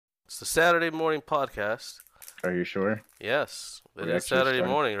It's the Saturday morning podcast. Are you sure? Yes, it We is actually Saturday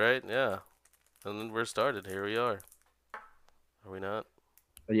started? morning, right? Yeah. And then we're started. Here we are. Are we not?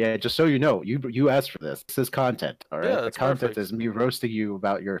 Yeah, just so you know, you asked for this. This is content, all right? Yeah, The it's content perfect. is me roasting you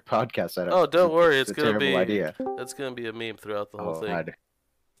about your podcast setup. Oh, don't worry. It's a gonna terrible be. idea. It's gonna be a meme throughout the whole Oh, thing. God.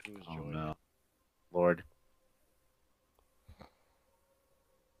 Oh no. Lord.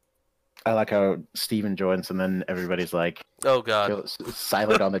 I like how Steven joins and then everybody's like Oh God.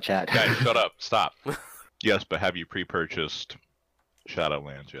 silent on the chat. Guys, shut up. Stop. Yes, but have you pre-purchased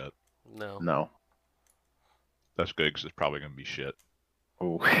Shadowlands yet? No. No. That's good because it's probably gonna be shit.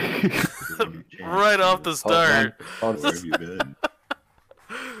 Oh. Right off the start. Hold on. Where have you been?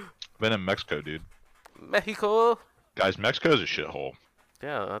 Been in Mexico, dude. Mexico. Guys, Mexico's a shithole.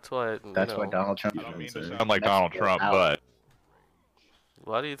 Yeah, that's why. That's why Donald Trump. I don't mean to Sir. sound like Mexico Donald Trump, out. but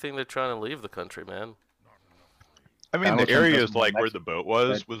Why do you think they're trying to leave the country, man? I mean Donald the Trump areas doesn't like where Mexico, the boat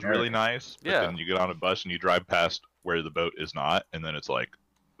was but really America. nice. But Yeah. then you get on a bus and you drive past where the boat is not, and then it's like,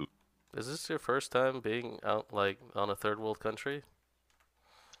 Is this your first time being out like on a third world country?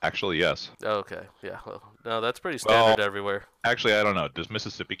 actually, yes. Oh, okay. Yeah. Well, no, that's pretty standard Well- everywhere. Actually, I don't know. Does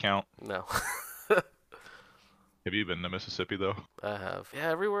Mississippi count? No. Have you been to Mississippi though? I have. Yeah,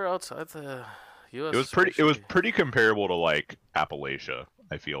 everywhere outside the U.S. It was pretty. It was especially. pretty comparable to like Appalachia.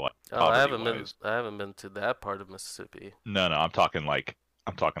 I feel like. Oh, I haven't been. poverty-wise. I haven't been to that part of Mississippi. No, I'm talking like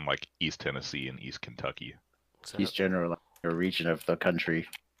East Tennessee and East Kentucky. So- He's general a region of the country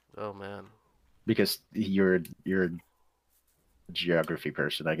oh man. because you're a geography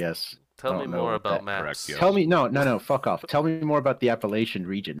person, I guess. Tell I me don't know more what about that- maps. correct, yeah. Tell me no, fuck off. Tell me more about the Appalachian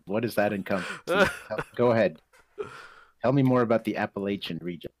region. What does that encompass? Go ahead. Tell me more about the Appalachian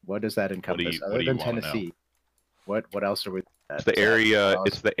region. What does that encompass what other do you than wanna know? Tennessee? What else are we? It's the area.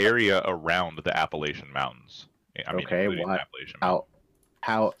 It's the area around the Appalachian Mountains. I mean, Okay, including the what- Appalachian Mountains.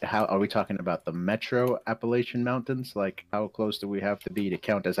 How are we talking about the Metro Appalachian Mountains? Like how close do we have to be to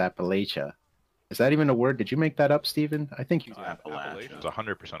count as Appalachia? Is that even a word? Did you make that up, Stephen? I think you. Appalachia. It's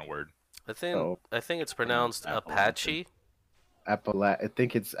 100% a word. I think. Oh. I think it's pronounced Appalachian. Apache.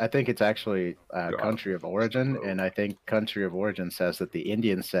 I think it's actually God. country of origin, and I think country of origin says that the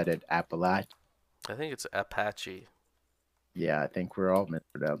Indians said it Appalach. I think it's Apache. Yeah, I think we're all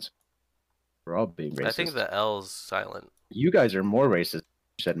mispronounced. We're all being racist. I think the L's silent. You guys are more racist.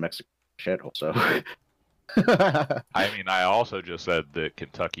 You said Mexico shithole, so. I mean, I also just said that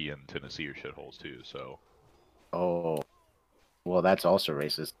Kentucky and Tennessee are shitholes too. So Oh, well, that's also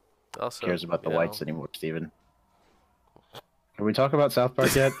racist. Also, Who cares about the you whites know, anymore, Steven? Can we talk about South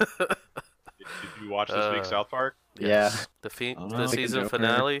Park yet? did you watch this week's South Park? yes. The Oh, the no. season Joker.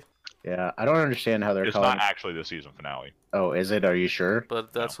 finale, Yeah, I don't understand how they're It's calling. not actually the season finale. Oh, is it? Are you sure?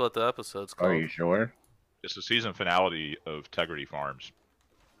 but that's what the episode's called. Are you sure? It's the season finale of Tegrity Farms.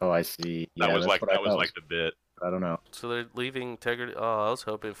 Oh, I see. That Yeah, was that's like what I thought. the bit. I don't know. So they're leaving Tegrity. Oh, I was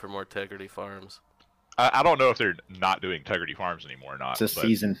hoping for more Tegrity Farms. I don't know if they're not doing Tegrity Farms anymore or not. It's a but,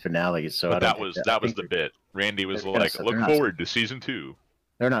 season finale, so I but don't that think was I that was think the bit. Randy was they're like, gonna- "Look they're not- forward to season 2."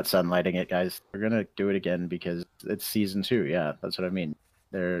 They're not sunlighting it, guys. We're gonna do it again because it's season 2. Yeah, that's what I mean.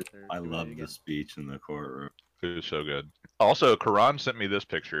 They're I doing love it the again. speech in the courtroom. It was so good. Also, Karan sent me this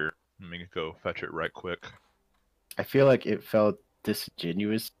picture. Let me go fetch it right quick. I feel like it felt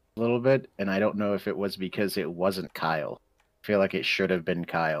disingenuous a little bit, and I don't know if it was because it wasn't Kyle. I feel like it should have been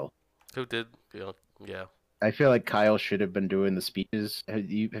Kyle. Who did? You know, yeah. I feel like Kyle should have been doing the speeches. Have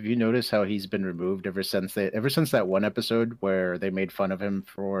you noticed how he's been removed ever since that one episode where they made fun of him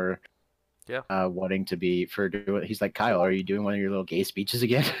for Yeah. wanting to be for doing? He's like, Kyle, are you doing one of your little gay speeches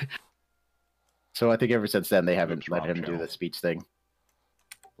again? So I think ever since then they haven't Oops, let wrong him do channel. the speech thing.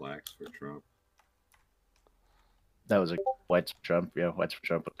 Blacks for Trump. That was a whites for Trump. Yeah, whites for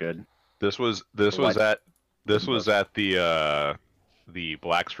Trump was good. This was What? at the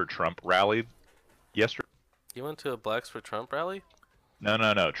Blacks for Trump rally yesterday. You went to a Blacks for Trump rally,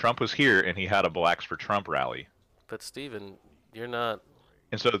 No. Trump was here and he had a Blacks for Trump rally. but Steven, you're not.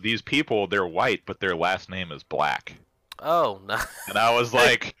 And so these people, they're white, but their last name is Black. Oh, no. And I was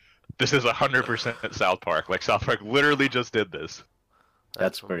like, this is 100% South Park. Like South Park literally just did this.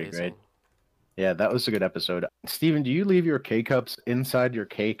 That's pretty great. Yeah, that was a good episode. Steven, do you leave your K cups inside your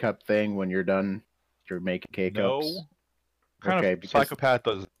K cup thing when you're done? You're making K cups. No. What kind Okay, of because- psychopath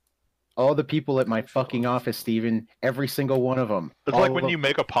does? All the people at my fucking office, Steven, every single one of them. It's like when you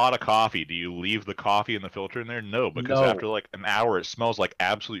make a pot of coffee. Do you leave the coffee and the filter in there? No, because No. after like an hour, it smells like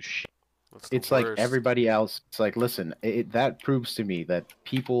absolute shit. That's the It's like worst. everybody else. It's like, listen, that proves to me that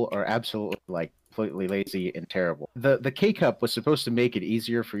people are absolutely like completely lazy and terrible. The K cup was supposed to make it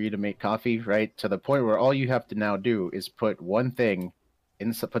easier for you to make coffee, right? To the point where all you have to now do is put one thing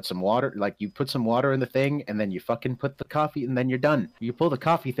put some water, like you put some water in the thing, and then you fucking put the coffee, and then you're done. You pull the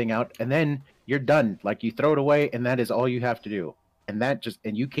coffee thing out, and then you're done. Like you throw it away, and that is all you have to do.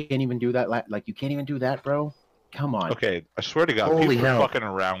 And you can't even do that. Like you can't even do that, bro. Come on. Okay, I swear to God, Holy people hell. are fucking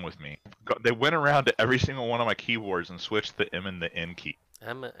around with me. They went around to every single one of my keyboards and switched the M and the N key.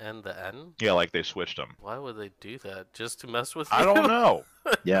 M and the N? Yeah, like they switched them. Why would they do that? Just to mess with you? I don't know.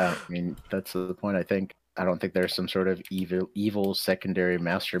 Yeah, I mean that's the point. I don't think there's some sort of evil secondary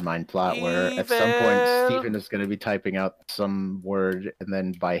mastermind plot where at some point Evil. Steven is going to be typing out some word, and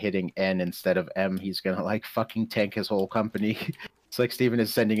then by hitting N instead of M, he's going to like fucking tank his whole company. It's like Steven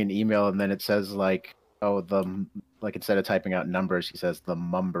is sending an email, and then it says like, oh, like instead of typing out numbers, he says the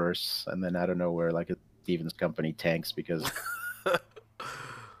mumbers, and then I don't know where like Steven's company tanks because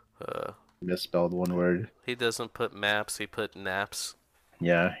misspelled one word. He doesn't put maps, he put naps.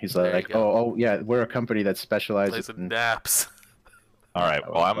 Yeah, he's There you like, go. oh yeah, we're a company that Plays specializes with in naps. All right,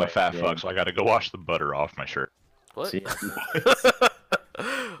 well, I'm a fat Yeah. fuck, so I got to go wash the butter off my shirt. What? See,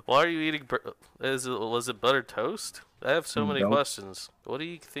 Why are you eating? Was it buttered toast? I have so many Nope. questions. What do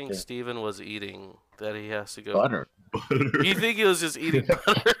you think Yeah. Steven was eating that he has to go? butter. Butter. You think he was just eating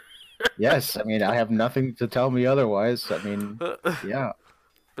butter? Yes, I mean I have nothing to tell me otherwise. I mean, yeah,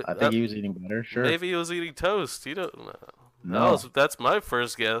 But, I think he was eating butter. Sure. maybe he was eating toast. You don't know. No, That's my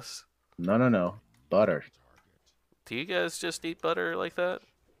first guess. no, butter. Do you guys just eat butter like that?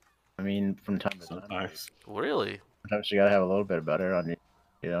 I mean, from time to time, Sometimes. Really? sometimes you gotta have a little bit of butter on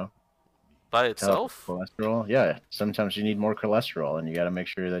you know, By to help itself? with cholesterol. Yeah, sometimes you need more cholesterol, and you gotta make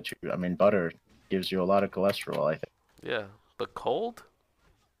sure that I mean, butter gives you a lot of cholesterol. I think, Yeah. But cold?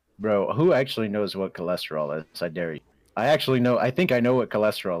 bro. Who actually knows what cholesterol is? I dare you. I actually know. I think I know what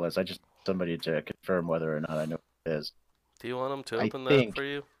cholesterol is. I just need somebody to confirm whether or not I know what it is. Do you want him to I open that think- for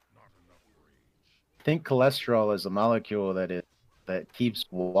you? I think cholesterol is a molecule that keeps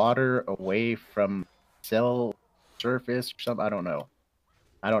water away from cell surface or something. I don't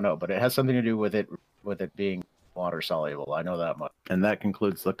know, but it has something to do with it being water soluble. I know that much. And that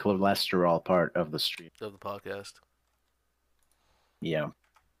concludes the cholesterol part of the stream. Of the podcast. Yeah.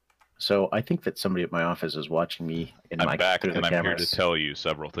 So I think that somebody at my office is watching me I'm back, through and the I'm here cameras. to tell you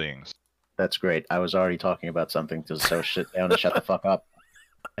several things. That's great. I was already talking about something, so shit down and shut the fuck up.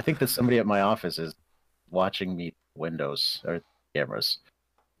 I think that somebody at my office is watching me windows or cameras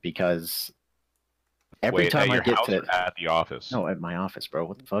because every Wait, time at I your get house to or at the office? no, at my office, bro.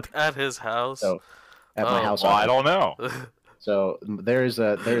 What the fuck? At his house. So at my Oh, house. Well, I office. don't know. So there's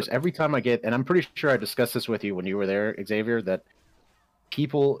every time I get, and I'm pretty sure I discussed this with you when you were there, Xavier, that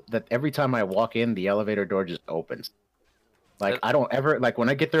every time I walk in, the elevator door just opens. Like I don't ever like when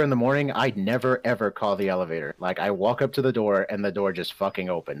I get there in the morning, I never ever call the elevator. Like I walk up to the door and the door just fucking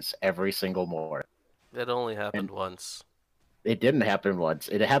opens every single morning. It only happened once. It didn't happen once.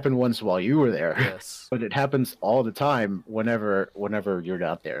 It happened once while you were there. Yes. But it happens all the time whenever you're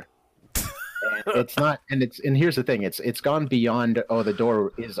not there. And it's not, and here's the thing: it's gone beyond. Oh, the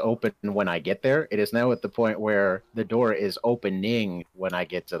door is open when I get there. It is now at the point where the door is opening when I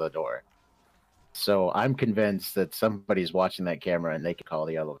get to the door. So I'm convinced that somebody's watching that camera and they can call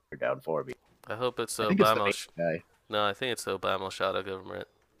the elevator down for me. I hope it's the I think it's the Obama. maintenance guy. No, I think it's the Obama shadow government.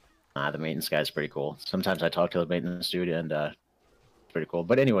 The maintenance guy's pretty cool. Sometimes I talk to the maintenance dude, and it's pretty cool.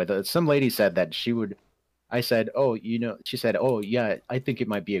 But anyway, some lady said that she would. I said, "Oh, she said, "Oh, yeah, I think it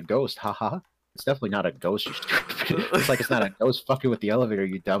might be a ghost." Haha. It's definitely not a ghost. You stupid. It's like it's not a ghost fucking with the elevator,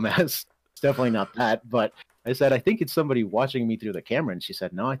 you dumbass. It's definitely not that. But I said, I think it's somebody watching me through the camera, and she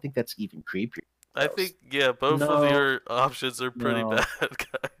said, no, I think that's even creepier. I think both No. of your options are pretty No. bad,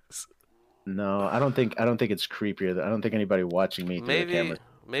 guys. No, I don't think it's creepier. I don't think anybody watching me through the Maybe camera.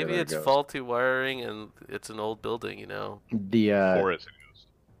 maybe there it's goes. faulty wiring and it's an old building, you know. The Or it's a ghost.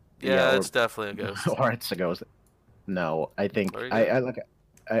 Yeah, or- it's definitely a ghost. or it's a ghost. No, I think There you I like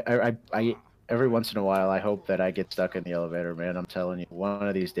I every once in a while I hope that I get stuck in the elevator, man. I'm telling you, one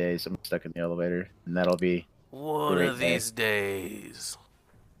of these days I'm stuck in the elevator, and that'll be One Great of day. these days.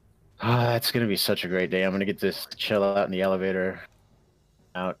 that's gonna be such a great day. I'm gonna get to chill out in the elevator,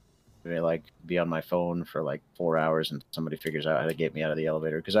 be on my phone for like 4 hours, and somebody figures out how to get me out of the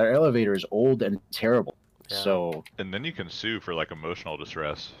elevator because our elevator is old and terrible. Yeah. So, And then you can sue for like emotional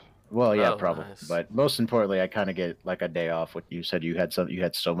distress. well, yeah, Oh, probably. nice. But most importantly, I kind of get like a day off. What you said, you had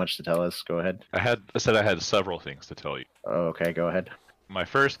so much to tell us. Go ahead. I said I had several things to tell you. Oh, okay, go ahead. My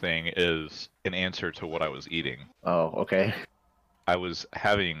first thing is an answer to what I was eating. Oh, okay. I was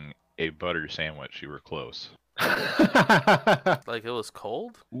having a butter sandwich. You were close. Like it was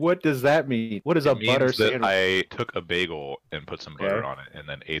cold? What does that mean? What is a It means butter that sandwich? I took a bagel and put some butter Okay. on it, and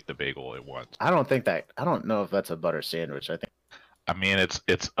then ate the bagel at once. I don't know if that's a butter sandwich. I think I mean, it's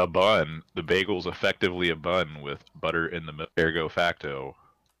a bun. The bagel's effectively a bun with butter in the middle. Ergo facto,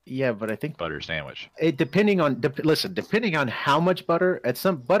 Yeah, but I think butter sandwich. it depending on how much butter. At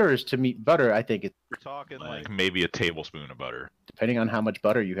some butter is to me butter. I think it We're talking like maybe a tablespoon of butter. depending on how much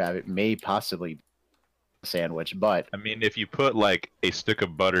butter you have, it may possibly be a sandwich. But I mean, if you put like a stick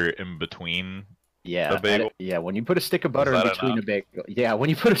of butter in between, yeah, A bagel? yeah. When you put a stick of butter in that between enough? a bagel, yeah. When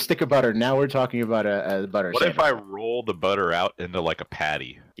you put a stick of butter, now we're talking about a butter what sandwich. if I roll the butter out into like a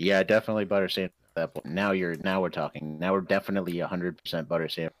patty? Yeah, definitely butter sandwich. At that point. Now we're talking. Now we're definitely 100% butter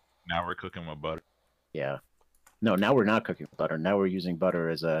sandwich. Now we're cooking with butter. Yeah. No, now we're not cooking with butter. Now we're using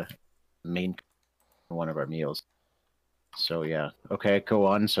butter as a main in one of our meals. So yeah. Okay, go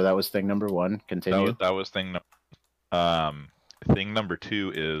on. So that was thing number one. Continue. That was thing. Thing number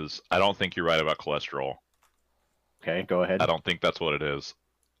 2 is I don't think you're right about cholesterol. Okay, go ahead. I don't think that's what it is.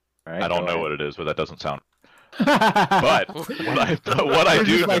 All right, I don't go know what it is, but that doesn't sound. ahead. But what I We're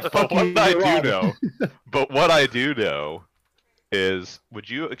do just, like, know, fucking you up. what I do know is, would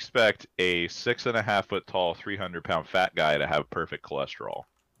you expect a 6.5 foot tall, 300-pound fat guy to have perfect cholesterol?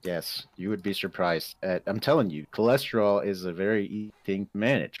 Yes, you would be surprised. I'm telling you, cholesterol is a very easy thing to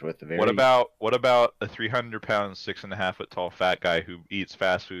manage with a very. What about a 300-pound, 6.5 foot tall fat guy who eats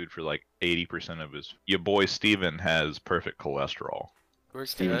fast food for like 80% of his? Your boy Steven has perfect cholesterol. We're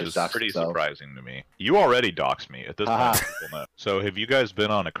Steven guys. just doxed Pretty himself. surprising to me. You already doxed me at this Haha. point. People know. So have you guys been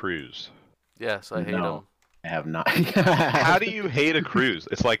on a cruise? Yes, I hate No. them. I have not. How do you hate a cruise?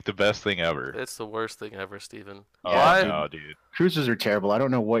 It's like the best thing ever. It's the worst thing ever, Steven. Oh Why? no, dude. Cruises are terrible. I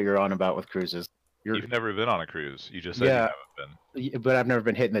don't know what you're on about with cruises. You've never been on a cruise. You just said Yeah. you haven't been. Yeah, but I've never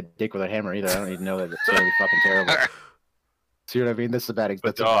been hitting the dick with a hammer either. I don't even know that it's gonna be fucking terrible. See what I mean? This is a bad.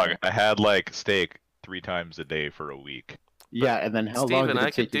 But that's a bad- dog, I had like steak 3 times a day for a week. Yeah, and then how long Steven, did it I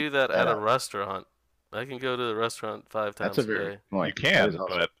could take you do that to at a up? restaurant. I can go to the restaurant 5 times That's a a very day. point. You That can, is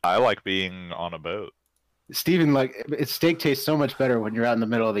awesome. but I like being on a boat. Steven, like steak tastes so much better when you're out in the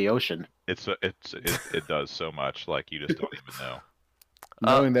middle of the ocean. It does so much. Like you just don't even know.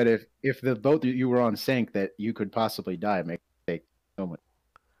 Knowing that if the boat that you were on sank, that you could possibly die, make steak so much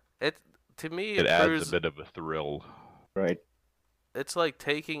To me, It a adds cruise, a bit of a thrill. right. it's like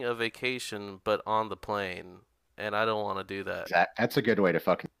taking a vacation but on the plane, and I don't want to do that. That's a good way to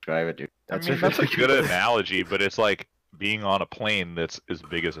fucking describe it, dude. I mean, that's a good analogy, but it's like being on a plane that's as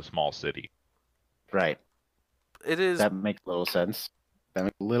big as a small city. Right. It is. That makes a little sense. That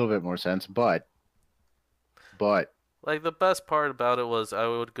makes a little bit more sense, but Like, the best part about it was I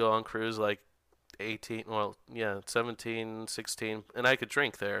would go on cruise like 17, 16, and I could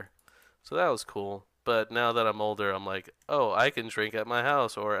drink there. So that was cool. But now that I'm older, I'm like, oh, I can drink at my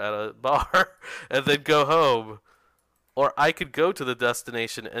house or at a bar and then go home. Or I could go to the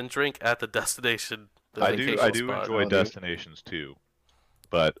destination and drink at the destination. The I vacation do spot. enjoy Oh, dude. destinations too,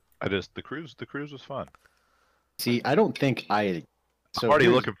 but the cruise was fun. see, I don't think I. So I'm already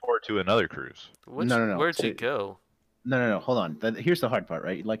here's- looking forward to another cruise. No. Where'd So- you go? No. Hold on. Here's the hard part,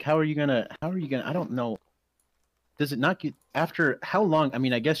 right? Like, how are you gonna? I don't know. Does it not get after how long? I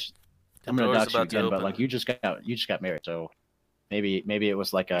mean, I guess I'm gonna door's dox you about to again, but open. like you just got married, so maybe it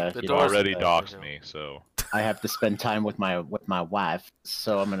was like a. The You door's already about to doxed open. me, so I have to spend time with my wife,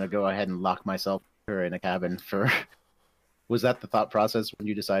 so I'm gonna go ahead and lock myself her in a cabin for. Was that the thought process when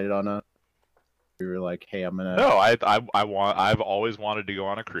you decided on a? You were like, hey, I'm gonna. no. I've always wanted to go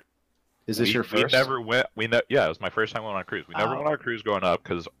on a cruise. Is this your first? We never went. Yeah, it was my first time going on a cruise. We never Oh. went on a cruise growing up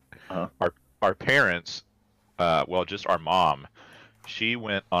because Uh-huh. our parents, well, just our mom, she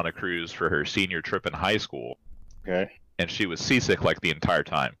went on a cruise for her senior trip in high school, Okay. and she was seasick like the entire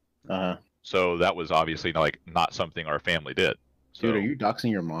time. Uh huh. So that was obviously like not something our family did. So Dude, are you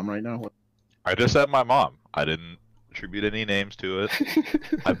doxing your mom right now? I just said my mom. I didn't attribute any names to it.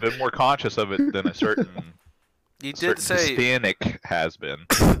 I've been more conscious of it than a certain You did certain say Hispanic has been.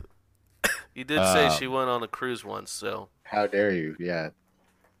 she went on a cruise once, so How dare you? Yeah.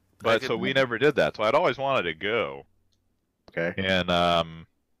 But could- so we never did that. So I'd always wanted to go. Okay. And I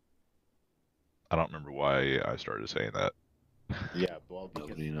don't remember why I started saying that. Yeah. Well, because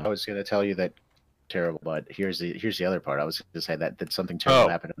Nobody knows. I was gonna tell you that terrible, but here's the other part. I was gonna say that something terrible Oh.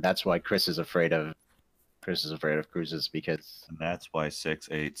 happened. And that's why Chris is afraid of cruises because And that's why 6,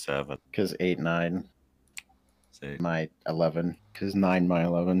 8, 7, 8, 9, 6. my 11, because 9, my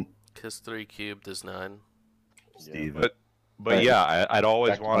 11. Kiss 3 cubed is 9. Steve. But Right. yeah, I'd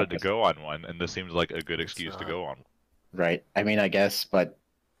always Back to wanted to podcast. go on one, and this seems like a good excuse to not. go on. Right. I mean, I guess, but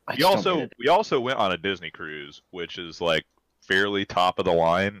I We just don't also get it. we also went on a Disney cruise, which is like fairly top of the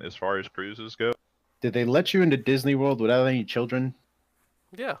line as far as cruises go. Did they let you into Disney World without any children?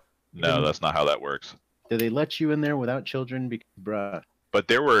 Yeah. No, that's not how that works. Do they let you in there without children? Because, bruh. But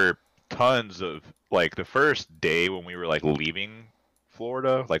there were tons of like the first day when we were like leaving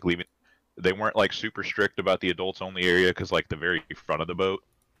Florida, like leaving, they weren't like super strict about the adults only area because like the very front of the boat,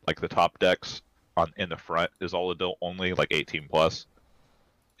 like the top decks on in the front is all adult only, like 18 plus,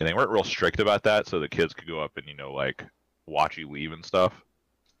 and they weren't real strict about that, so the kids could go up and like watch you leave and stuff.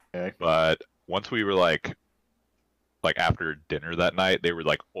 Okay. But once we were like after dinner that night, they were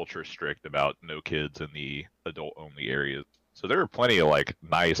like ultra strict about no kids in the adult only areas. So there were plenty of like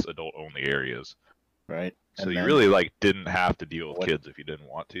nice adult only areas. Right. So And you then, really like didn't have to deal with What- kids if you didn't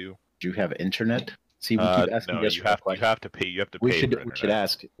want to. do you have internet? See, we keep asking No, yes you or no have questions. to pay. You have to We pay. should for we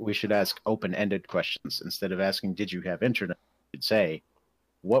should internet. ask open-ended questions instead of asking did you have internet. You should say,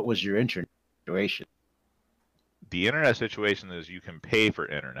 what was your internet situation? The internet situation is you can pay for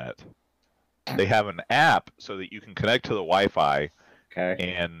internet. They have an app so that you can connect to the Wi-Fi, Okay.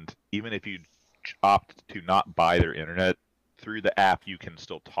 and even if you opt to not buy their internet through the app, you can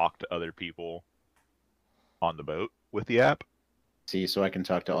still talk to other people on the boat with the app. See, so I can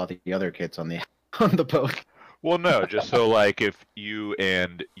talk to all the other kids on the on the boat. Well, no, just so like if you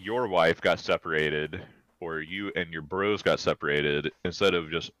and your wife got separated, or you and your bros got separated, instead of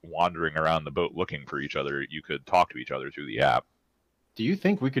just wandering around the boat looking for each other, you could talk to each other through the app. Do you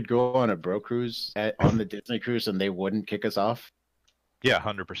think we could go on a bro cruise on the Disney cruise and they wouldn't kick us off? Yeah,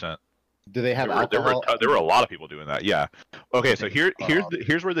 100%. Do they have There were alcohol? there were a lot of people doing that. Yeah. Okay, so Oh.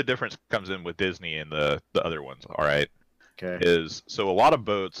 here's where the difference comes in with Disney and the other ones. All right, Okay. is so a lot of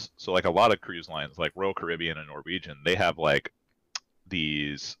boats, so like a lot of cruise lines, like Royal Caribbean and Norwegian, they have like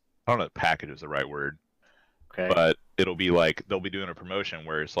these. I don't know if package is the right word, Okay. but it'll be like they'll be doing a promotion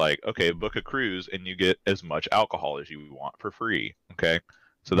where it's like, okay, book a cruise and you get as much alcohol as you want for free. Okay,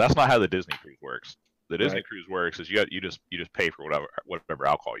 so that's not how the Disney cruise works. The Disney Right. cruise works is you just pay for whatever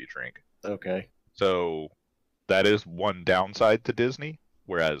alcohol you drink. Okay. So that is one downside to Disney.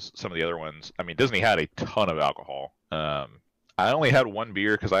 Whereas some of the other ones, I mean, Disney had a ton of alcohol. I only had one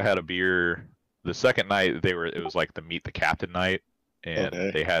beer because I had a beer the second night. It was like the Meet the Captain night, and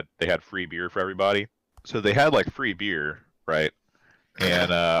Okay. they had free beer for everybody. So they had like free beer, right?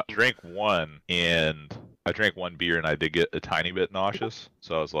 And I drank one beer and I did get a tiny bit nauseous.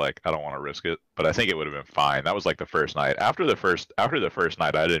 So I was like, I don't want to risk it, but I think it would have been fine. That was like the first night. After the first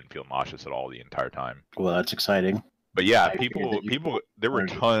night, I didn't feel nauseous at all the entire time. Well, that's exciting. But yeah, I figured that you there were learned-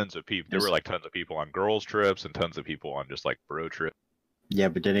 tons of people. There Yes. were like tons of people on girls trips and tons of people on just like bro trips. Yeah,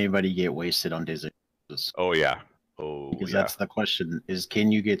 but did anybody get wasted on Disney cruises? Oh yeah. Oh Because yeah. that's the question: is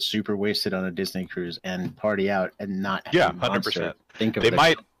can you get super wasted on a Disney cruise and party out and not? Have Yeah, a monster 100%. Think of They the-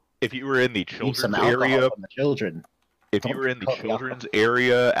 might, if you were in the need some children's alcohol area, from the children. if you Don't were in the cut me off. children's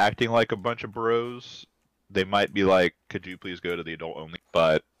area acting like a bunch of bros, they might be like, could you please go to the adult only?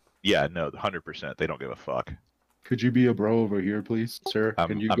 But yeah, no, 100%. They don't give a fuck. Could you be a bro over here, please, sir? I'm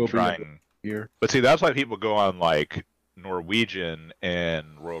Can you go be a trying. here? But see, that's why people go on like Norwegian and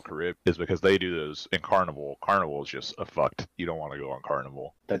Royal Caribbean, is because they do those in Carnival. Carnival is just a fucked. You don't want to go on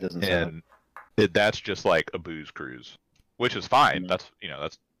Carnival, That doesn't sound. and that's just like a booze cruise, which is fine. Mm. That's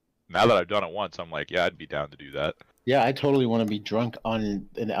now that I've done it once, I'm like, yeah, I'd be down to do that. Yeah, I totally want to be drunk out in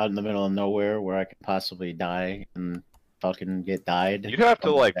the middle of nowhere where I could possibly die and fucking get died. You'd have to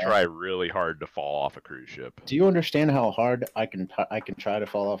from like that. try really hard to fall off a cruise ship. Do you understand how hard I can try to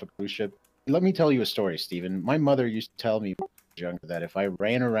fall off a cruise ship? Let me tell you a story, Steven. My mother used to tell me young that if I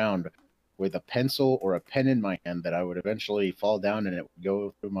ran around with a pencil or a pen in my hand, that I would eventually fall down and it would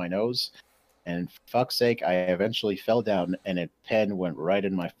go through my nose. And for fuck's sake, I eventually fell down and a pen went right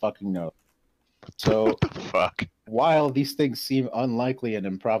in my fucking nose. So What the fuck? while these things seem unlikely and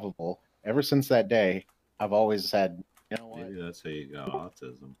improbable, ever since that day, I've always said, you know what? Maybe that's how you got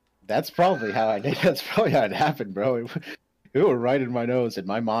autism. That's probably how I did. That's probably how it happened, bro. It went right in my nose, and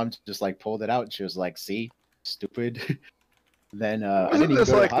my mom just like pulled it out. And she was like, "See, stupid." Then I Wasn't didn't even this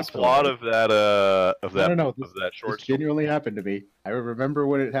go to like the the hospital. plot of that I don't know. This, of that short this story? genuinely happened to me. I remember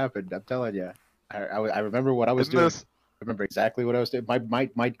when it happened. I'm telling you. I remember what I was Isn't doing. this I remember exactly what I was doing.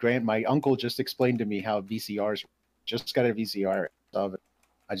 My uncle just explained to me how VCRs. Just got a VCR of it.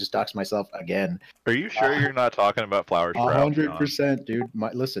 I just doxed myself again. Are you sure you're not talking about Flower Sprout? John? 100%, dude.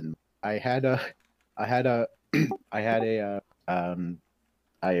 Listen,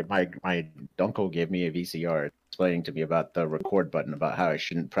 my uncle gave me a VCR explaining to me about the record button, about how I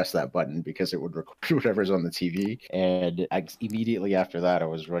shouldn't press that button because it would record whatever's on the TV. And immediately after that, I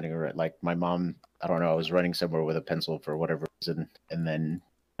was running around like my mom. I don't know. I was running somewhere with a pencil for whatever reason, and then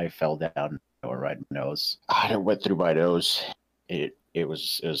I fell down or right in my nose. It went through my nose. It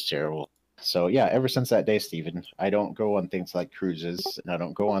was terrible. So yeah, ever since that day, Steven, I don't go on things like cruises and I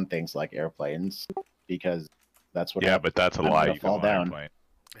don't go on things like airplanes because that's what Yeah, happens. but that's a I'm lie. gonna You fall fall down. down.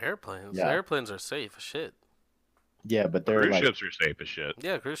 Airplanes. Yeah. Airplanes are safe as shit. Yeah, but they're Cruise like, ships are safe as shit.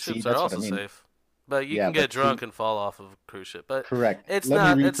 Yeah, cruise See, ships are that's what also I mean. safe. But you Yeah, can get but see- drunk and fall off of a cruise ship. But correct. it's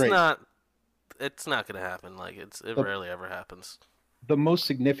Let me not. It's rephrase. not. It's not gonna happen. Like it The- rarely ever happens. The most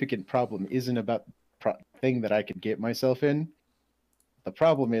significant problem isn't about the thing that I could get myself in. The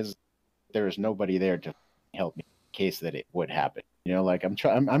problem is there is nobody there to help me in case that it would happen. You know, like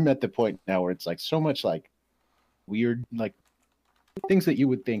I'm at the point now where it's like so much like weird, like things that you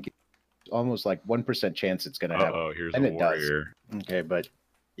would think almost like 1% chance it's gonna happen. Oh, here's And a it does. warrior. Okay, but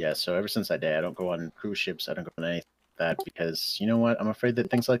yeah, so ever since that day, I don't go on cruise ships. I don't go on anything like that because you know what? I'm afraid that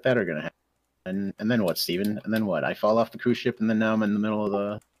things like that are gonna happen. And then what, Steven? And then what? I fall off the cruise ship, and then now I'm in the middle of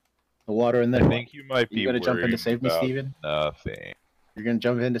the water, and then I what? think you might be You gonna jump in to worrying save me, about Steven? nothing. You're gonna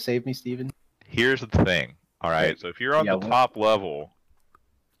jump in to save me, Steven? Here's the thing. All right, Okay. so if you're on Yeah, the top level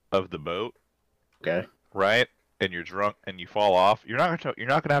of the boat, Okay. right, and you're drunk and you fall off, you're not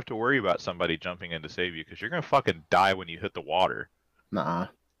gonna have to worry about somebody jumping in to save you because you're gonna fucking die when you hit the water. Nuh-uh.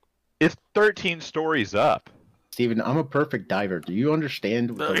 It's 13 stories up. Steven, I'm a perfect diver. Do you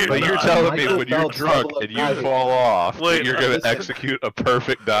understand? No, the you're But rate you're not. of telling me Michael when you're Phelps drunk level of and you diving? fall off, Wait, that you're gonna listen. execute a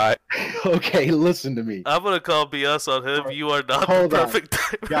perfect dive. Okay, listen to me, I'm gonna call BS on him. Alright, You are not the hold on. perfect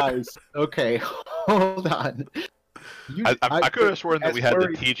diver. guys. Okay, hold on. I could have sworn that as we had to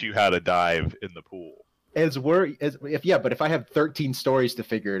worried- teach you how to dive in the pool. As worried as but if I have 13 stories to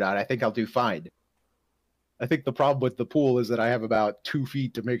figure it out, I think I'll do fine. I think the problem with the pool is that I have about 2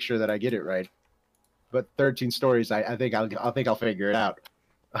 feet to make sure that I get it right. But 13 stories, I think I'll figure it out.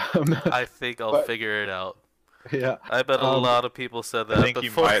 I think I'll But- figure it out. Yeah. I bet a Um, lot of people said that I think you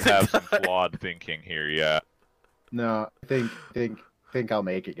before might they have some died. flawed thinking here. Yeah. No, I think I'll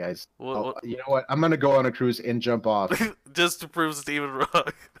make it, guys. What- You know what? I'm gonna go on a cruise and jump off, Just to prove Steven wrong.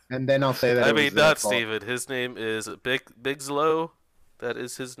 and then I'll say that. I it was mean, their not fault. Steven. His name is Bigslow. That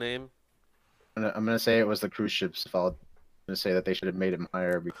is his name. I'm gonna say it was the cruise ship's fault. I'm gonna say that they should have made him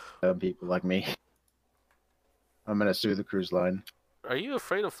higher because of dumb people like me. I'm gonna sue the cruise line. Are you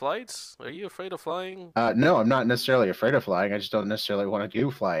afraid of flights? Are you afraid of flying? No, I'm not necessarily afraid of flying. I just don't necessarily want to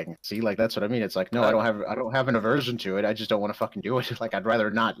do flying. See, like that's what I mean. It's like no, I don't have an aversion to it. I just don't want to fucking do it. Like I'd rather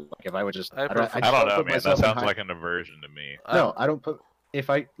not. Like if I would just, I I'd- prefer- I I just don't know, put man. That myself in sounds high- like an aversion to me. No, I don't put. If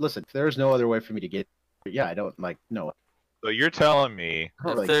there's no other way for me to get. Yeah, I don't like. No, So you're telling me I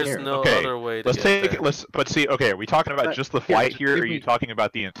don't If really there's care. no Okay, other way to let's get take there. but see, okay, are we talking about But- just the yeah, flight just here, or give are you me- talking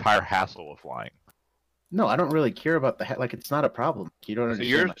about the entire hassle of flying? No, I don't really care about the like. It's not a problem. You don't So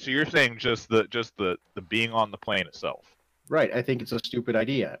understand. you're saying just the being on the plane itself. Right. I think it's a stupid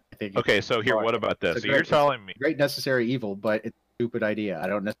idea. I think it's Okay, so here, what about this? It's a So you're great- telling me a great necessary evil, but it's a stupid idea. I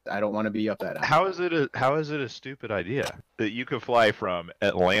don't want to be up that high. how is it a stupid idea that you could fly from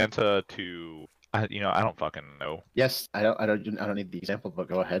Atlanta to I don't fucking know. Yes, I don't need the example, but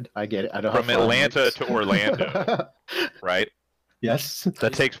go ahead. I get it. I don't From Atlanta to Orlando, right? Yes.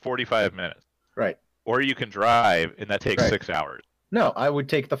 That takes 45 minutes. Right. Or you can drive, and that takes Right. 6 hours. No, I would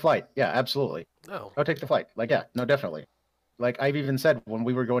take the flight. Yeah, absolutely. No. I'll take the flight. Like, yeah, no, definitely. Like I've even said when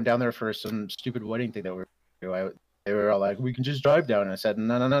we were going down there for some stupid wedding thing that they were all like, "We can just drive down." And I said,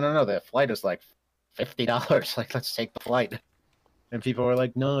 "No. The flight is like $50. Like, let's take the flight." And people were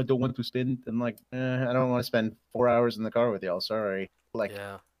like, "No, I don't want to spend." I'm like, I don't want to spend 4 hours in the car with y'all. Sorry. Like,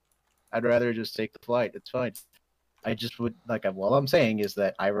 Yeah. I'd rather just take the flight. It's fine. I just would like. All I'm saying is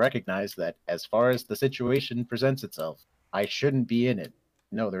that I recognize that as far as the situation presents itself, I shouldn't be in it.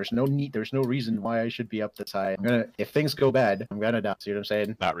 No, there's no need. There's no reason why I should be up this high. If things go bad, I'm gonna die. See what I'm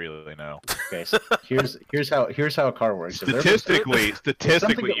saying? Not really, no. Okay. So here's how a car works. If there's a-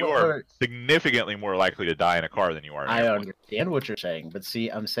 Statistically, that you will are hurt- significantly more likely to die in a car than you are in an I airplane. understand what you're saying, but see,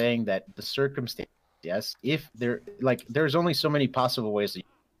 I'm saying that the circumstance. Yes, if there's only so many possible ways to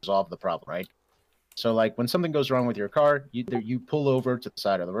resolve the problem, right? So like when something goes wrong with your car, you pull over to the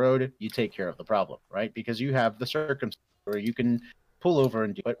side of the road, you take care of the problem, right? Because you have the circumstance where you can pull over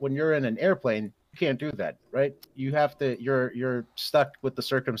and do it. When you're in an airplane, you can't do that, right? You have to you're stuck with the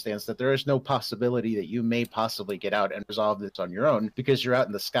circumstance that there is no possibility that you may possibly get out and resolve this on your own because you're out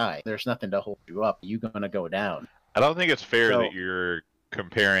in the sky. There's nothing to hold you up. You're gonna go down. I don't think it's fair So- that you're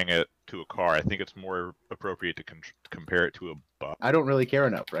comparing it to a car. I think it's more appropriate to compare it to a bus. I don't really care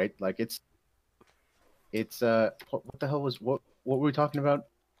enough, right? Like it's what the hell was what were we talking about?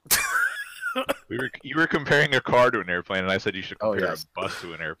 You were comparing a car to an airplane, and I said you should Oh, compare yes. a bus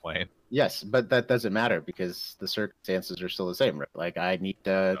to an airplane. Yes, but that doesn't matter because the circumstances are still the same, right? Like I need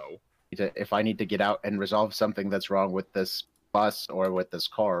to, No. if I need to get out and resolve something that's wrong with this bus or with this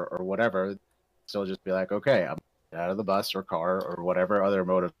car or whatever, still just be like, okay, I'm out of the bus or car or whatever other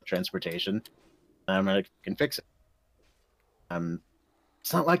mode of transportation. I'm gonna can fix it.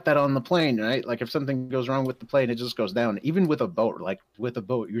 It's not like that on the plane, right? Like if something goes wrong with the plane, it just goes down. Even with a boat, like with a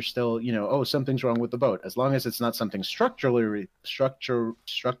boat, you're still, oh, something's wrong with the boat. As long as it's not something structurally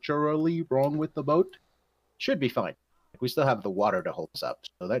wrong with the boat, should be fine. We still have the water to hold us up,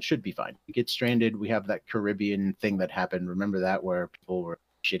 so that should be fine. We get stranded. We have that Caribbean thing that happened. Remember that, where people were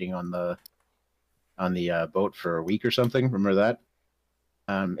shitting on the boat for a week or something? Remember that?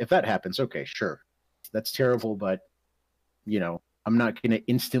 If that happens, okay, sure, that's terrible, but I'm not going to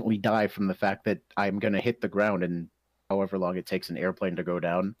instantly die from the fact that I'm going to hit the ground in however long it takes an airplane to go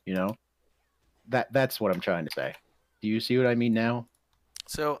down. That's what I'm trying to say. Do you see what I mean now?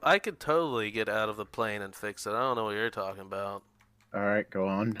 So I could totally get out of the plane and fix it. I don't know what you're talking about. All right, go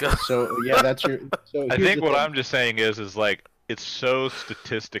on. Go. So yeah, that's your. So I here's think the what thing. I'm just saying is like it's so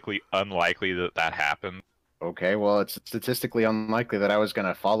statistically unlikely that happens. Okay, well, it's statistically unlikely that I was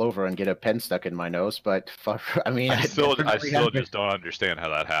gonna fall over and get a pen stuck in my nose, but I mean, I it still definitely happened. just don't understand how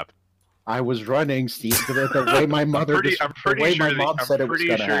that happened. I was running, Steve, the way my mother, I'm pretty the way sure, my mom said it was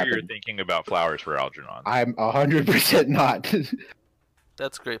gonna you're happen. thinking about Flowers for Algernon. I'm 100% not.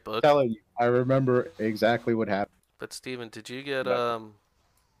 That's a great book. Telling you, I remember exactly what happened. But Steven, did you get No.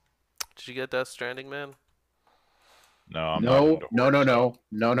 Death Stranding, man? No, I'm No.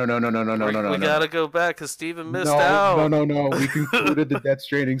 not into horror stuff. We gotta go back because Steven missed no, out. No. We concluded the Death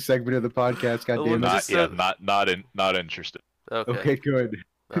Stranding segment of the podcast. God damn it. Not interested. Okay. Okay, good.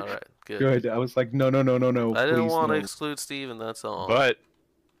 All right. Good. Good. I was like, no. I didn't please, want to no. exclude Steven. That's all. But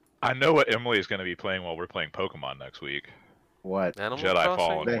I know what Emily is going to be playing while we're playing Pokemon next week. What? Animal Jedi Crossing?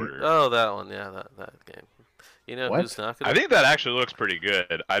 Fallen They- Order. Oh, that one. Yeah, that game. You know What? who's not gonna? I think that actually looks pretty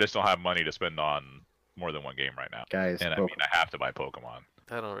good. I just don't have money to spend on more than one game right now. Guys, And I mean, I have to buy Pokemon.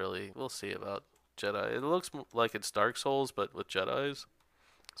 I don't really. We'll see about Jedi. It looks like it's Dark Souls, but with Jedis.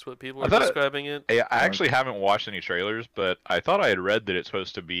 That's what people I are thought describing it. I actually haven't watched any trailers, but I thought I had read that it's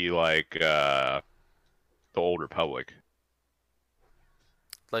supposed to be like the Old Republic.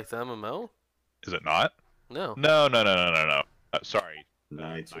 Like the MMO? Is it not? No. No. Sorry.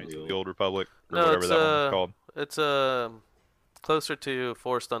 Knights of Knights the of the Old Republic, or No, whatever it's, that one was called. It's closer to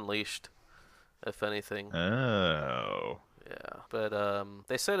Force Unleashed, if anything. Oh. Yeah, but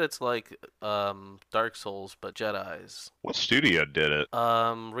they said it's like Dark Souls, but Jedis. What studio did it?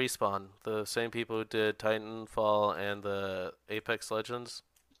 Respawn, the same people who did Titanfall and the Apex Legends.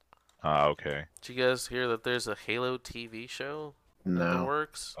 Ah, okay. Did you guys hear that there's a Halo TV show in the No.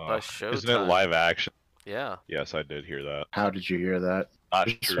 works by Showtime? Isn't it live action? Yeah. Yes, I did hear that. How did you hear that? Not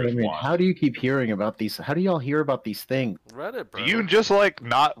That's sure what I as mean. one. How do you keep hearing about these? How do y'all hear about these things? Reddit, bro. Do you just like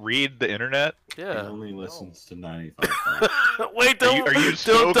not read the internet? He Yeah. only listens to 95. Wait, don't Are you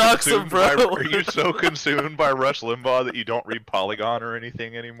so don't dox him, consumed bro. Are you so consumed by Rush Limbaugh that you don't read Polygon or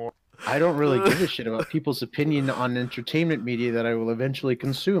anything anymore? I don't really give a shit about people's opinion on entertainment media that I will eventually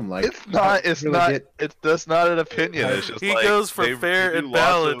consume. Like, It's not. It's really not. get- That's not an opinion. It's just He like goes for they fair do and lots of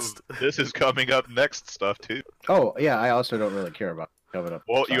balanced. This is coming up next stuff too. Oh yeah, I also don't really care about coming up.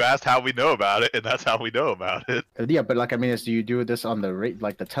 Well, you stuff. asked how we know about it, and that's how we know about it. Yeah, but like I mean, do you do this on the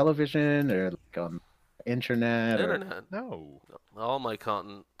like the television or like on internet? Or... Internet. No. All my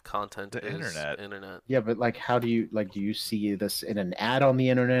content The is internet. Yeah, but like, how do you like? Do you see this in an ad on the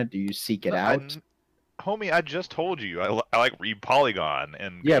internet? Do you seek it out? Homie, I just told you. I like read Polygon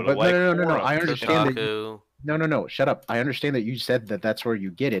and Yeah, go to, but like, no. I forums. understand that. Kotaku. No. Shut up. I understand that you said that that's where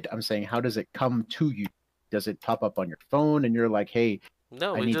you get it. I'm saying, how does it come to you? Does it pop up on your phone and you're like, hey,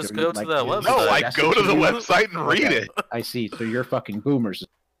 No, I we need just to go read, to like, that the- website. No, I That's go what to the you do? website and read Okay. it. I see. So you're fucking boomers.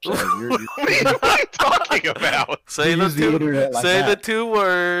 So you're What are you talking about? Say the use the two. internet like Say the that. 2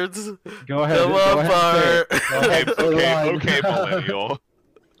 words. Go ahead. Come go on, ahead and say it. Bart. Go ahead, say the line. Okay, millennial.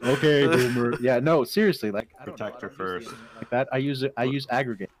 Okay, boomer. Yeah, no, seriously. Like, I don't know, I Protect her don't use the first. internet like that. I use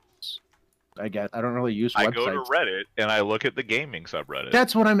aggregates. I guess I don't really use I websites. go to Reddit and I look at the gaming subreddit.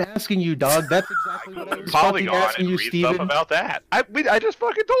 That's what I'm asking you, dog. That's I exactly go what I to was fucking Polygon asking and you, read Steven. stuff about that. I just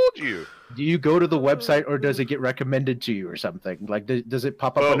fucking told you. Do you go to the website or does it get recommended to you or something? Like, does it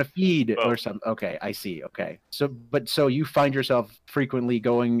pop up on a Both. feed or Both. something? Okay, I see. Okay. So you find yourself frequently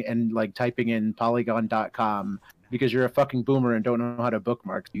going and like typing in polygon.com because you're a fucking boomer and don't know how to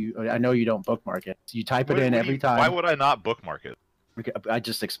bookmark. I know you don't bookmark it. You type it in every time. Why would I not bookmark it? Okay, I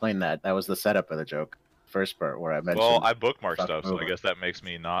just explained that. That was the setup of the joke. First part where I mentioned. Well, I bookmark Fuck stuff, so I boomer. guess that makes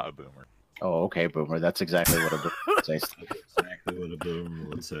me not a boomer. Oh, okay, boomer. That's exactly what a boomer would say. Exactly what a boomer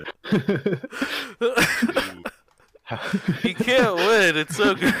would say. You can't win. It's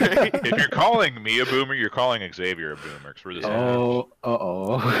so great. If you're calling me a boomer, you're calling Xavier a boomer, 'cause we're the same.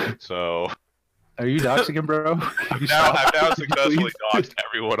 Oh. So Are you doxing him, bro? I've now successfully doxed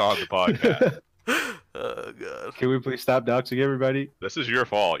everyone on the podcast. Oh god. Can we please stop doxing everybody? This is your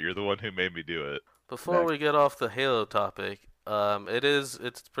fault. You're the one who made me do it. Before we get off the Halo topic,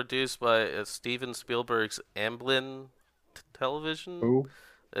 it's produced by Steven Spielberg's Amblin Television. Who?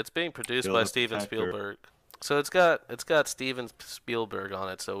 It's being produced Spiel by the Steven actor. Spielberg. So it's got Steven Spielberg on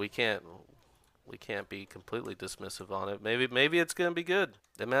it, so we can't be completely dismissive on it. Maybe it's gonna be good.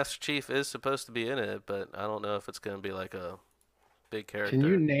 The Master Chief is supposed to be in it, but I don't know if it's gonna be like a big character.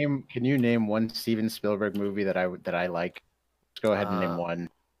 Can you name one Steven Spielberg movie that I like? Let's go ahead and name one.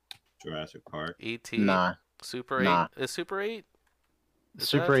 Jurassic Park. E.T. Nah. Super 8. Nah. Is Super 8?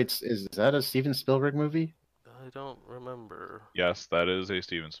 Super 8 is that a Steven Spielberg movie? I don't remember. Yes, that is a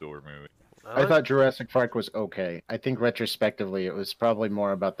Steven Spielberg movie. I thought Jurassic Park was okay. I think retrospectively it was probably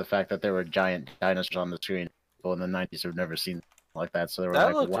more about the fact that there were giant dinosaurs on the screen. People in the 90s have never seen like that, so they were that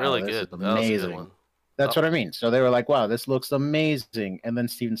like, looked wow, really this good. is That was a good amazing. one. That's what I mean. So they were like, wow, this looks amazing. And then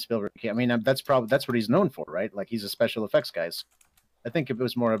Steven Spielberg, I mean, that's what he's known for, right? Like he's a special effects guy. So I think it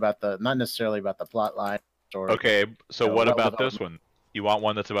was more about not necessarily about the plot line or Okay, so Yeah, what well about this one? You want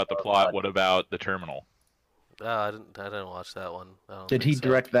one that's about the plot? What about The Terminal? I didn't watch that one. I don't Did think he so.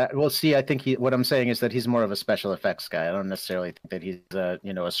 direct that? Well, see, I think what I'm saying is that he's more of a special effects guy. I don't necessarily think that he's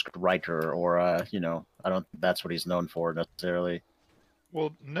a script writer or I don't think that's what he's known for necessarily.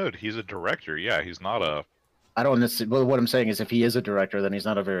 Well, no, he's a director. Yeah, he's not a I don't necessarily. Well, what I'm saying is, if he is a director, then he's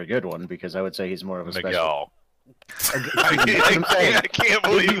not a very good one because I would say he's more of a special. Miguel. I I can't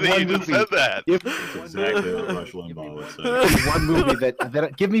believe that you just said that. That's exactly what Rush Limbaugh would say. One movie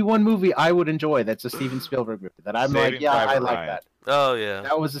that give me one movie I would enjoy that's a Steven Spielberg movie that I'm Saving like, yeah, I Private like Ryan. that. Oh yeah.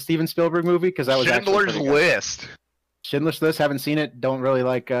 That was a Steven Spielberg movie because I was actually Schindler's pretty good. List. Schindler's List. Haven't seen it. Don't really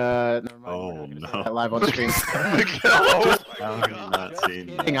like. Never mind. Oh, we're not gonna say no. that live on stream. Miguel. How have you not seen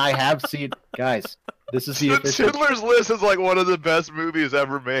Thing that? I have seen, guys. This is the official. Schindler's List is like one of the best movies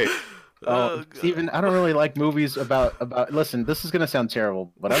ever made. Oh, God. Steven, I don't really like movies about. Listen, this is gonna sound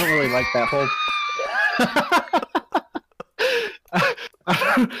terrible, but I don't really like that whole.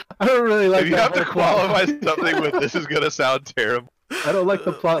 I don't really like. If you that have to whole plot. qualify something with "this is gonna sound terrible," I don't like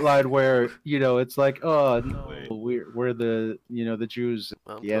the plot line where it's like, oh no, Wait. we're the the Jews.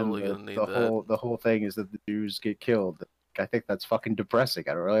 I'm At the end, totally gonna need the that. the whole thing is that the Jews get killed. I think that's fucking depressing.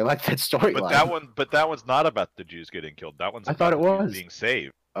 I don't really like that but storyline. that one's not about the Jews getting killed. That one's I about thought it the Jews was. being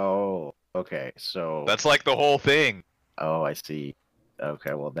saved. Oh, okay. So That's like the whole thing. oh, I see.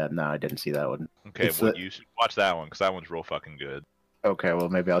 Okay, well then, no, I didn't see that one. Okay, It's well the- you should watch that one because that one's real fucking good. Okay, well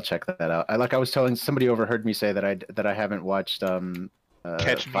maybe I'll check that out. I was telling somebody overheard me say that I haven't watched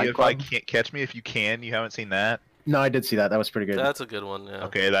Catch me Fight if I Club. can't. Catch me if you can. You haven't seen that? No, I did see that. That was pretty good. That's a good one. Yeah.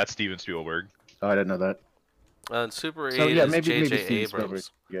 Okay, that's Steven Spielberg. Oh, I didn't know that. And Super 8 So yeah, is maybe J.J. Steven Spielberg.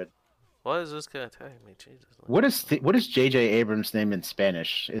 Abrams. Good. Why is this guy attacking me? Jesus. What is J.J. Abrams' name in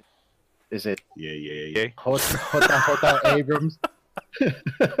Spanish? Is it Yeah. Jota Abrams?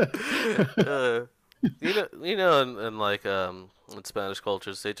 You know, in like in Spanish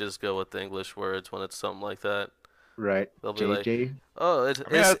cultures, they just go with the English words when it's something like that. Right. They'll be like, JJ. oh, it's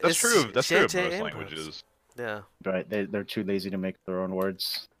I mean, that's it's true. That's true of J.J. most Abrams. languages. Yeah. Right. They're too lazy to make their own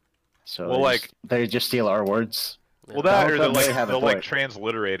words. So Well, they just steal our words. Well, that or Donald Trump may have a they'll like point.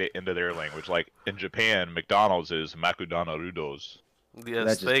 transliterate it into their language. Like in Japan, McDonald's is Makudana Rudos Yes,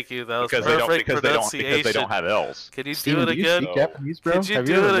 just- thank you. That was because they don't perfect pronunciation. Because they don't have L's. Can you Steven, do it you again? speak Japanese, bro? Could you Have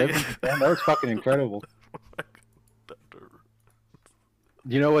do ever it lived again? in Japan? That was fucking incredible.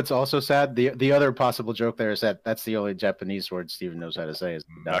 You know what's also sad? The other possible joke there is that that's the only Japanese word Steven knows how to say is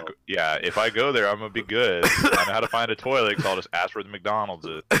no. Yeah, if I go there, I'm gonna be good. I know how to find a toilet, so I'll just ask where the McDonald's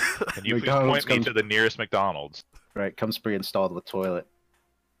is. Can you please McDonald's point me comes- to the nearest McDonald's? Right, comes pre-installed with toilet.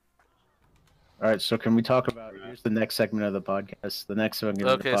 All right, so can we talk about here's the next segment of the podcast? The next segment of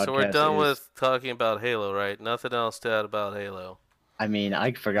the Okay, podcast so we're done is- with talking about Halo, right? Nothing else to add about Halo. I mean,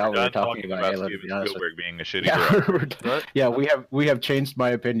 I forgot we were Done talking about Halo. To Steven be honest with Spielberg being a shitty you. director. Yeah, What? yeah, we have changed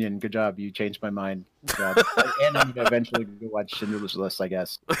my opinion. Good job, you changed my mind. Good job. And I'm gonna eventually go watch Schindler's List, I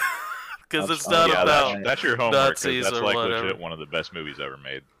guess. Because it's Oh, not Yeah, about. that's your homework. 'cause Nazis That's or like whatever. legit one of the best movies ever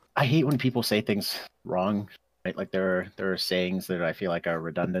made. I hate when people say things wrong. Right? Like there are sayings that I feel like are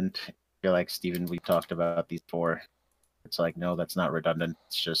redundant. I feel like Steven, we talked about these before. It's like no, that's not redundant.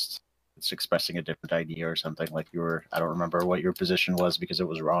 It's expressing a different idea or something. Like I don't remember what your position was because it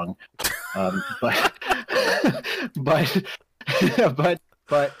was wrong. But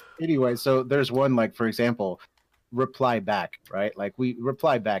but anyway, so there's one like for example, reply back, right? Like we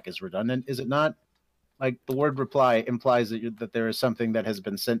reply back is redundant, is it not? Like the word reply implies that there is something that has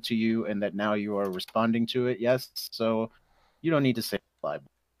been sent to you and that now you are responding to it. Yes, so you don't need to say reply,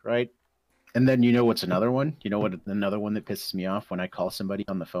 right? And then you know what's another one? You know what another one that pisses me off when I call somebody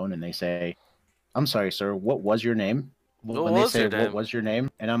on the phone and they say, I'm sorry, sir. What was your name? What When they was say, your what name? was your name?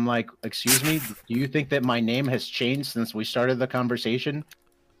 And I'm like, excuse me, do you think that my name has changed since we started the conversation?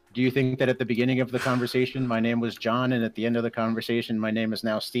 Do you think that at the beginning of the conversation, my name was John, and at the end of the conversation, my name is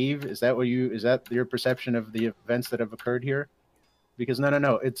now Steve? Is that is that your perception of the events that have occurred here? Because no,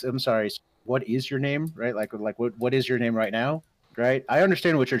 I'm sorry. What is your name, right? Like what is your name right now? Right? I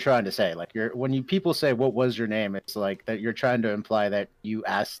understand what you're trying to say. Like when you people say what was your name, it's like that you're trying to imply that you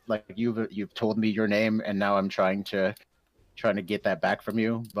asked, like you've told me your name, and now I'm trying to get that back from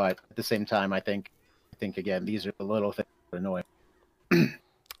you. But at the same time, I think again, these are the little things that annoy.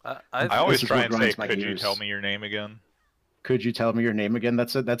 I I always This is try what and say, grinds my "Could you gears. tell me your name again?" Could you tell me your name again?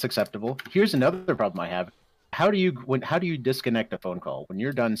 That's acceptable. Here's another problem I have. How do you disconnect a phone call when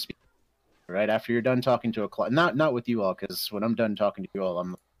you're done speaking? Right after you're done talking to a client, not with you all, because when I'm done talking to you all,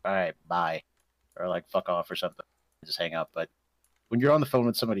 I'm like, all right, bye, or like fuck off or something, just hang up. But when you're on the phone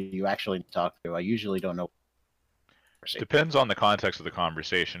with somebody you actually talk to, I usually don't know. Depends on the context of the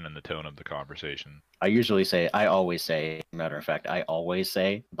conversation and the tone of the conversation. I always say, matter of fact, I always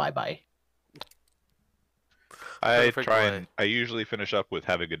say bye bye. Perfect way. I usually finish up with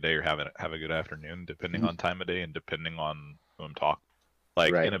 "have a good day" or "have a good afternoon," depending Mhm. on time of day and depending on who I'm talking.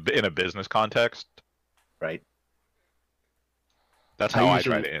 Like Right. in a business context, Right. that's I how I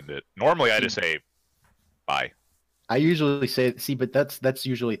try usually to end it. Normally, I just say bye. I usually say, see, but that's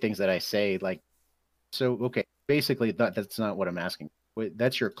usually things that I say, like, so okay, basically that's not what I'm asking.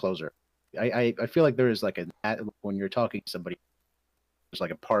 That's your closer. I feel like there is like when you're talking to somebody, there's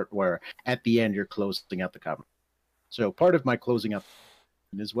like a part where at the end you're closing out the conversation. So part of my closing out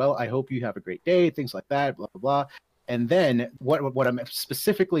is, well, I hope you have a great day, things like that, blah blah blah. And then what I'm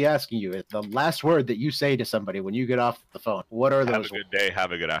specifically asking you is the last word that you say to somebody when you get off the phone. What are Have a those? good day.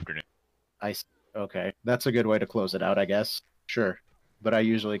 Have a good afternoon. I okay, that's a good way to close it out, I guess. Sure, but I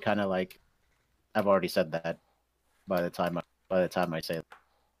usually kind of like I've already said that by the time I say it.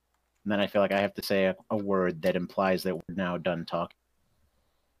 And then I feel like I have to say a word that implies that we're now done talking.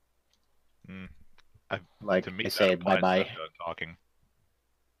 Mm, Like to me, I that say bye implies that bye, I'm done talking.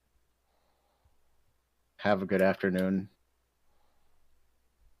 have a good afternoon.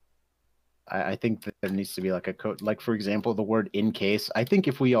 I think that there needs to be like a code. Like for example, the word "in case." I think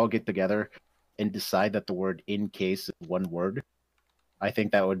if we all get together and decide that the word "in case" is one word, I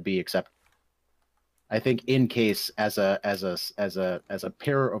think that would be acceptable. I think "in case" as a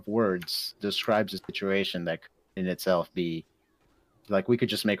pair of words describes a situation that could in itself be like we could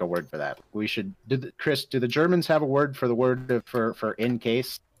just make a word for that. We should. Chris, do the Germans have a word for the word for "in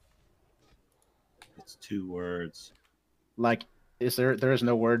case"? It's 2 words. Like, there is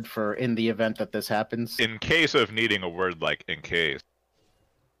no word for "in the event that this happens"? In case of needing a word like "in case,"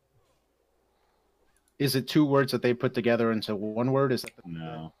 Is it 2 words that they put together into one word?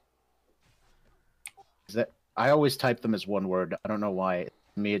 No. Is that I always type them as one word. I don't know why.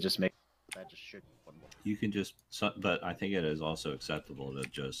 To me, it just makes that just should be one word. You can just, but I think it is also acceptable to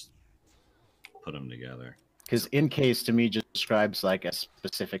just put them together. Because "in case" to me just describes like a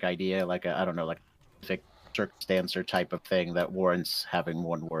specific idea, like I don't know, like a specific circumstance or type of thing that warrants having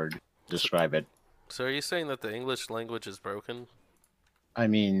one word describe it. So are you saying that the English language is broken? I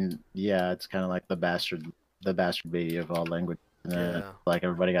mean, yeah, it's kind of like the bastard baby of all language. Yeah. Like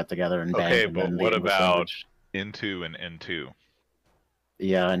everybody got together and okay, banged, and but then the what English about language. "into" and "into"?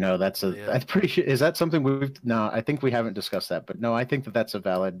 Yeah, I know that's a. Yeah. I'm pretty sure. Is that something we've? No, I think we haven't discussed that. But no, I think that that's a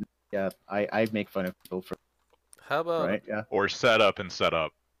valid. Yeah, I make fun of people for How about right. Yeah. Or "set up" and "set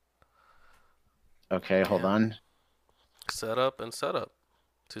up"? Okay, hold Yeah. on. set up and set up?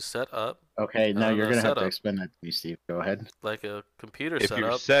 To set up, Okay, now don't you're know, gonna have to setup. explain that to me, Steve. Go ahead. Like a computer If you're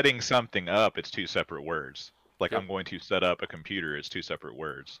setup. setting something up, it's two separate words. Like Yep. I'm going to set up a computer, it's two separate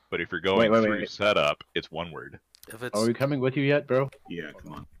words. But if you're Wait, going wait, through wait. setup, it's one word. If it's Are we coming with you yet, bro? Yeah,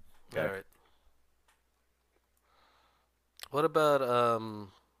 come on. Okay. all right. What about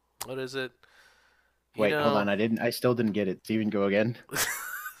what is it? You Wait, hold know, on. I still didn't get it. Steven, go again.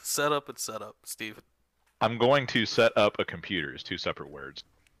 set up and set up, Steve. I'm going to set up a computer is two separate words.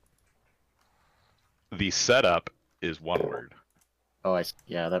 The setup is one word. Oh,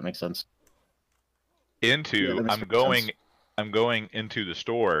 yeah, that makes sense. Into that makes I'm perfect going sense. I'm going into the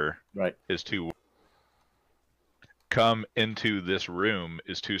store Right. is two. Come into this room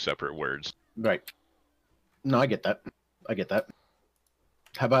is two separate words. Right. No, I get that. I get that.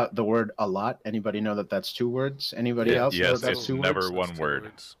 How about the word "a lot"? Anybody know that that's 2 words? Anybody else know Yes, that that's it's 2 words? never one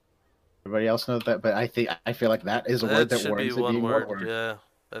word. Everybody else know that, but I feel like that is a word That that should be warrants it one being word. one word. Yeah,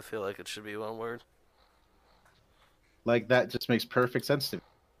 I feel like it should be one word. Like that just makes perfect sense to me.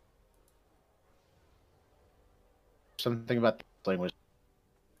 Something about the language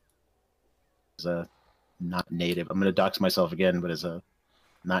as a not native. I'm gonna dox myself again, but as a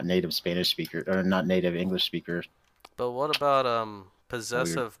not native Spanish speaker or not native English speaker. But what about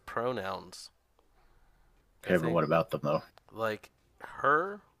possessive pronouns? Okay, but what about them though? Like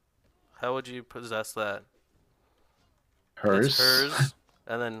her? How would you possess that? Hers. It's hers,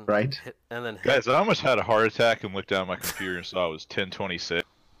 and then Right. and then Guys, I almost had a heart attack and looked down at my computer and saw it was 10:26.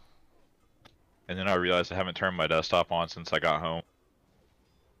 And then I realized I haven't turned my desktop on since I got home.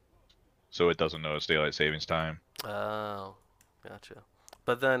 So it doesn't know it's daylight savings time. Oh, gotcha.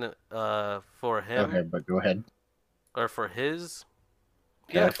 But then for him Okay, but go ahead. or for his,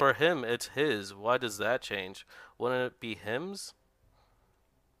 Yeah. yeah, for him it's his. Why does that change? Wouldn't it be him's?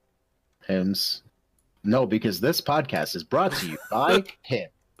 Hims. No, because this podcast is brought to you by him.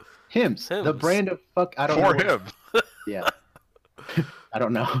 Hims. The Hims. brand of fuck. I don't For know. him. Yeah. I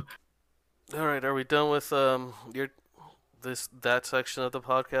don't know. All right, are we done with that section of the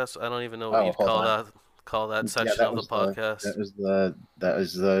podcast? I don't even know what Oh, you'd hold call that Yeah, section that of the was podcast. that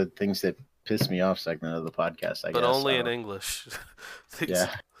was the things that piss me off segment of the podcast. I But guess. only in English.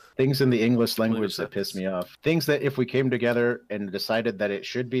 Yeah. Things in the English language that piss sentence. me off. Things that if we came together and decided that it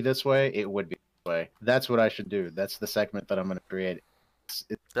should be this way, it would be this way. That's what I should do. That's the segment that I'm going to create. It's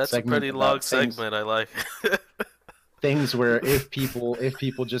That's a segment pretty about long things- segment. I like. Things where if people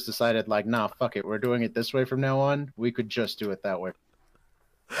just decided like, nah, fuck it, we're doing it this way from now on, we could just do it that way.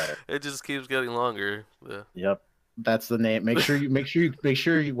 It just keeps getting longer. Yeah. Yep. That's the name. Make sure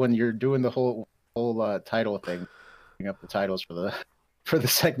you when you're doing the whole title thing, bring up the titles for the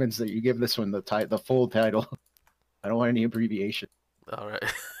segments that you give this one the full title. I don't want any abbreviation. All right.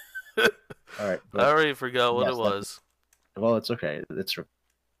 All right. I already forgot what yes, it was. Well, it's okay.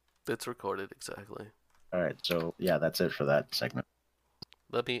 It's recorded exactly. All right. So yeah, that's it for that segment.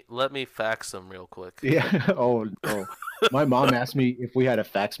 Let me fax them real quick. Yeah. Oh no. My mom asked me if we had a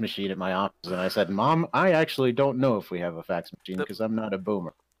fax machine at my office, and I said, "Mom, I actually don't know if we have a fax machine because I'm not a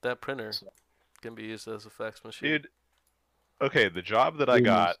boomer." That printer can be used as a fax machine. Dude, okay, the job that I Boomers.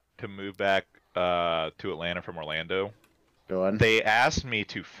 got to move back to Atlanta from Orlando, Go on. they asked me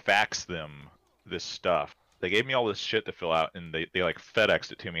to fax them this stuff. They gave me all this shit to fill out, and they like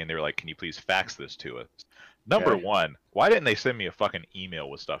FedExed it to me, and they were like, "Can you please fax this to us?" Number Okay. one, why didn't they send me a fucking email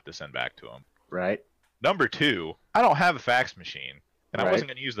with stuff to send back to them? Right. Number two, I don't have a fax machine, and I Right. wasn't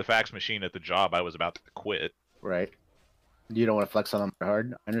going to use the fax machine at the job I was about to quit. Right. You don't want to flex on them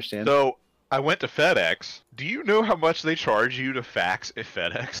hard. I understand. So I went to FedEx. Do you know how much they charge you to fax at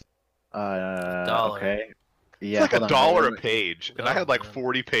FedEx? $1. Okay. It's Yeah. like hold on, $1 wait, a wait. page, and Oh, I had like man.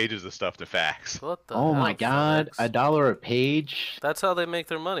 40 pages of stuff to fax. What the Oh my hell, god, FedEx? $1 a page? That's how they make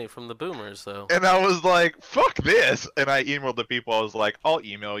their money from the boomers, though. And I was like, fuck this. And I emailed the people. I was like, I'll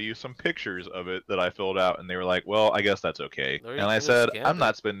email you some pictures of it that I filled out. And they were like, well, I guess that's okay. Or you And I can just said, scan I'm it.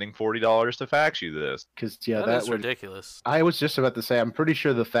 not spending $40 to fax you this. Because yeah, that is would. ridiculous. I was just about to say, I'm pretty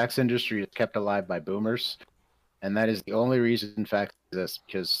sure the fax industry is kept alive by boomers, and that is the only reason fax exists.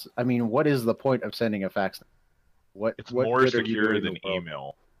 Because I mean, what is the point of sending a fax? It's what more good are you secure doing than in the world?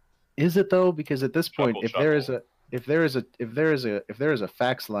 email. Is it though? Because at this point, Chuckle, if there is a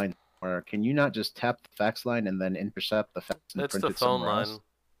fax line somewhere, can you not just tap the fax line and then intercept the fax and It's print the it phone somewhere line. else?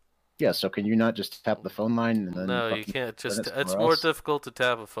 Yeah. So can you not just tap the phone line and then? No, you fucking can't. print Just it it's somewhere more else? difficult to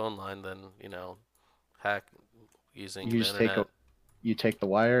tap a phone line than hack using You the just internet. you take the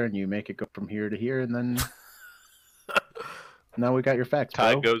wire and you make it go from here to here, and then now we got your fax. Bro.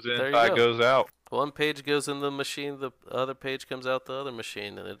 Tide goes in, There you tide go. goes out. One page goes in the machine, the other page comes out the other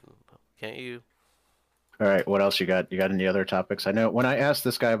machine, and can't you? All right, what else you got? You got any other topics? I know when I asked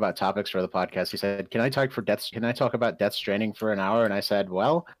this guy about topics for the podcast, he said, Can I talk about Death Stranding for an hour?" And I said,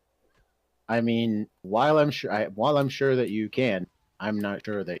 "Well, I mean, while I'm sure that you can, I'm not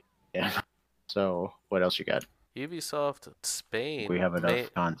sure that you can." So, what else you got? Ubisoft Spain We have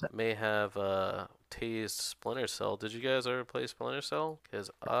enough content. may have teased Splinter Cell. Did you guys ever play Splinter Cell?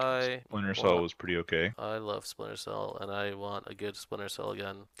 Because I Splinter Cell was pretty okay. love Splinter Cell, and I want a good Splinter Cell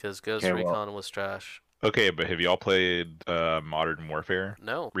again. Because Ghost Okay, well- Recon was trash. Okay, but have y'all played Modern Warfare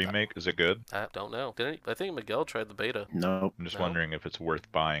No, remake? Is it good? I don't know. I think Miguel tried the beta. Nope. I'm just No. wondering if it's worth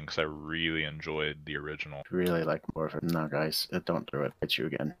buying because I really enjoyed the original. Really like more of it. No, guys, don't do it. Hit you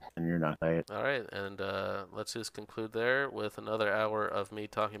again, and you're not playing it. All right, and let's just conclude there with another hour of me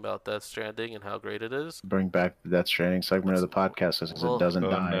talking about Death Stranding and how great it is. Bring back the Death Stranding segment of the podcast because Well- it doesn't Oh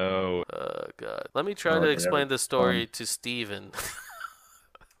die. no! God. Let me try Oh, to they explain have the story to Steven.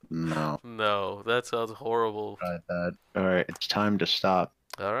 No. No, that sounds horrible. All right, it's time to stop.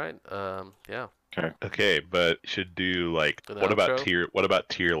 All right, yeah. Okay. Okay, but should do like An what about outro?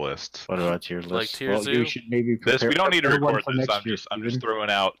 tier lists? What about tier list? Like tier well, zoo? you should maybe This we don't need to prepare one record for this. next I'm year, just Steven.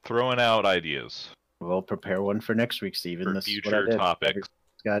 throwing out ideas We'll prepare one for next week, Steven. for This is what I future did. topics.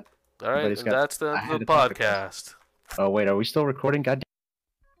 Got All right, Everybody's and got- that's the I had the a topic list. podcast. Oh wait, are we still recording? God